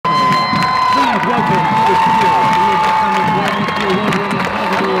welcome to the studio. We are becoming one of the award-winning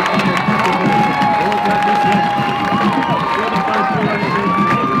positive and the Panther World Cup this year. We are the first two organizations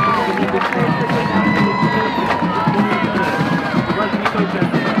to ever come to Olympic Sports. Varsity coach at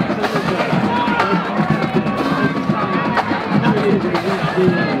navigated to reach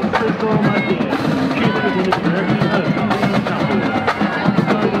the Crystal Market. Cheerleaders in the direction of Indiana Chapel.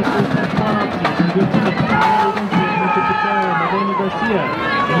 Stardusters and Spawn Officers and good teams. Melanie Garcia,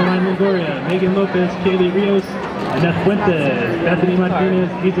 Emmeline Longoria, Megan Lopez, Kaylee Rios, Annette Fuentes, Bethany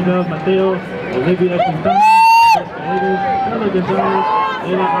Martinez, Isabel Mateo, Olivia Quintana, Carla Gonzalez,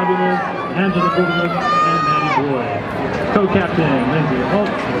 Leila Aviles, Angela Goldberg, and Maddie Boyd. Co-captain, Lindsay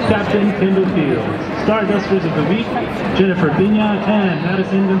Holt, Captain, Kendall Fields. Stardusters of the Week, Jennifer Pina and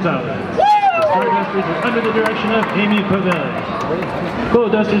Madison Gonzalez. The Stardusters are under the direction of Amy Pavel.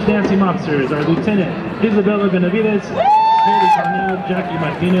 Gold Dusters Dancing Officers are Lieutenant Isabella Benavides, Haley Cornell, Jackie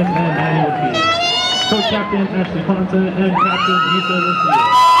Martinez, and Maddie Ortiz. Co-captain Ashley Ponta and Captain Nisa Lucia.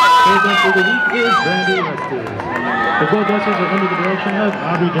 Gold Duster of the Week is Brandy Lester. The Gold Dusters are under the direction of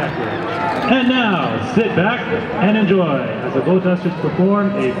Aubrey Jackler. And now, sit back and enjoy as the Gold Dusters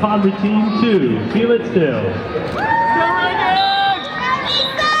perform a pom routine to Feel It Still.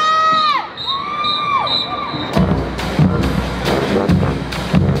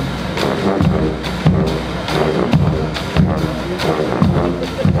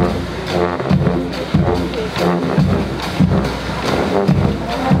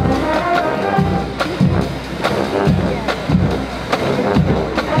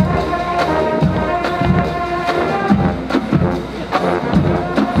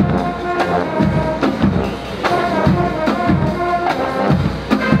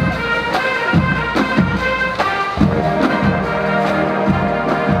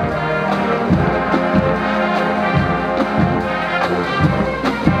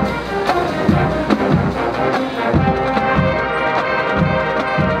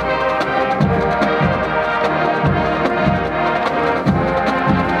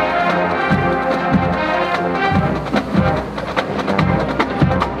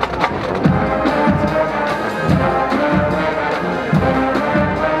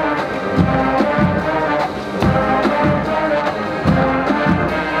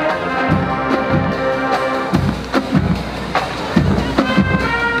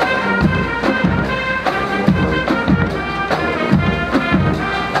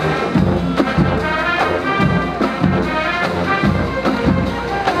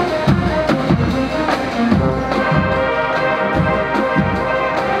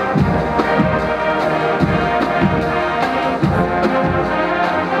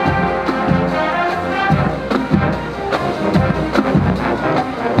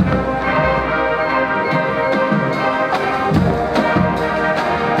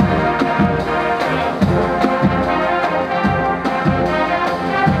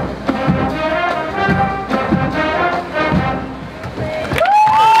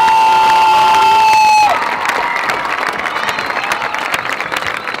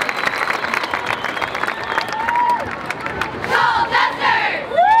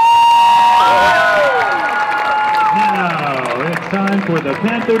 Time for the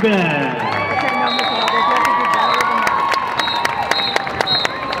Panther Band.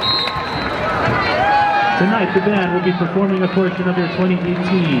 Tonight, the band will be performing a portion of their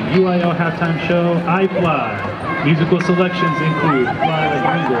 2018 UIL halftime show, I Fly. Musical selections include Fly Like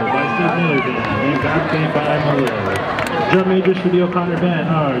an Eagle by Steve Miller Band and God Fame by Malil. Drum majors for the O'Connor Band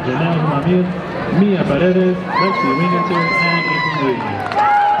are Janelle Mamid, Mia Paredes, Lexi Wingington, and Ethan Lee.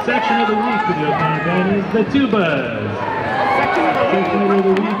 Section of the week for the O'Connor Band is the Tubas. Section leader of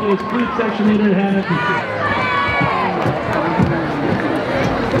the week is flute section leader Hannah Peter.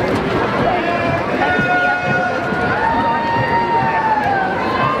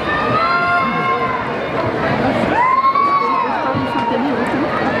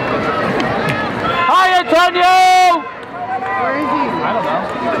 Hi, Antonio! Where is he? I don't know.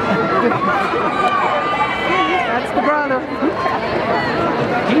 That's the brother.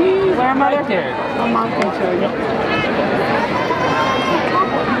 He's where am I right there? My mom can show you.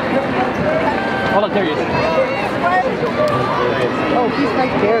 Oh, look, there he is. Oh, he's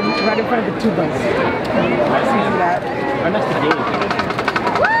right there, right in front of the tubas. I see him. That. Right next to Dave.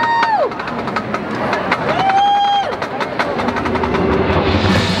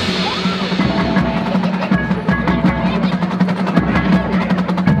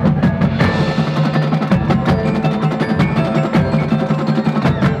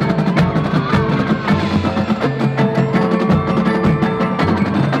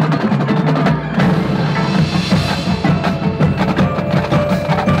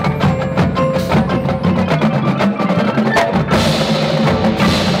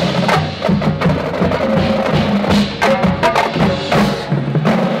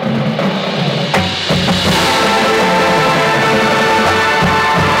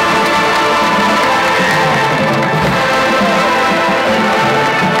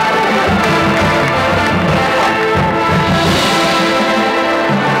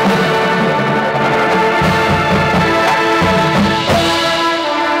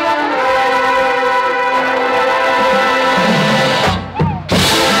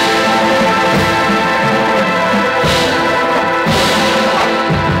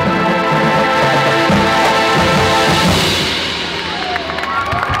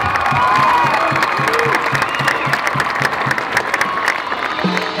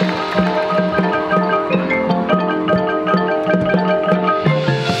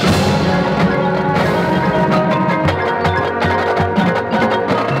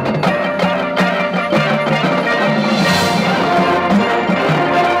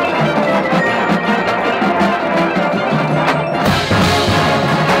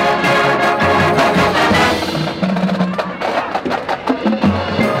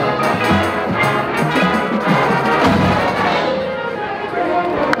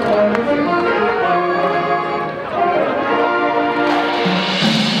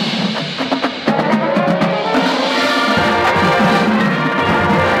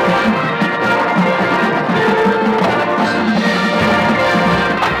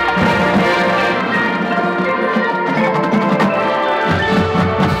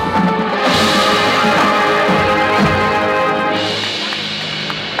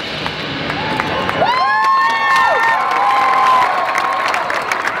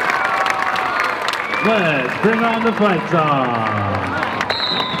 let's bring on the fight song.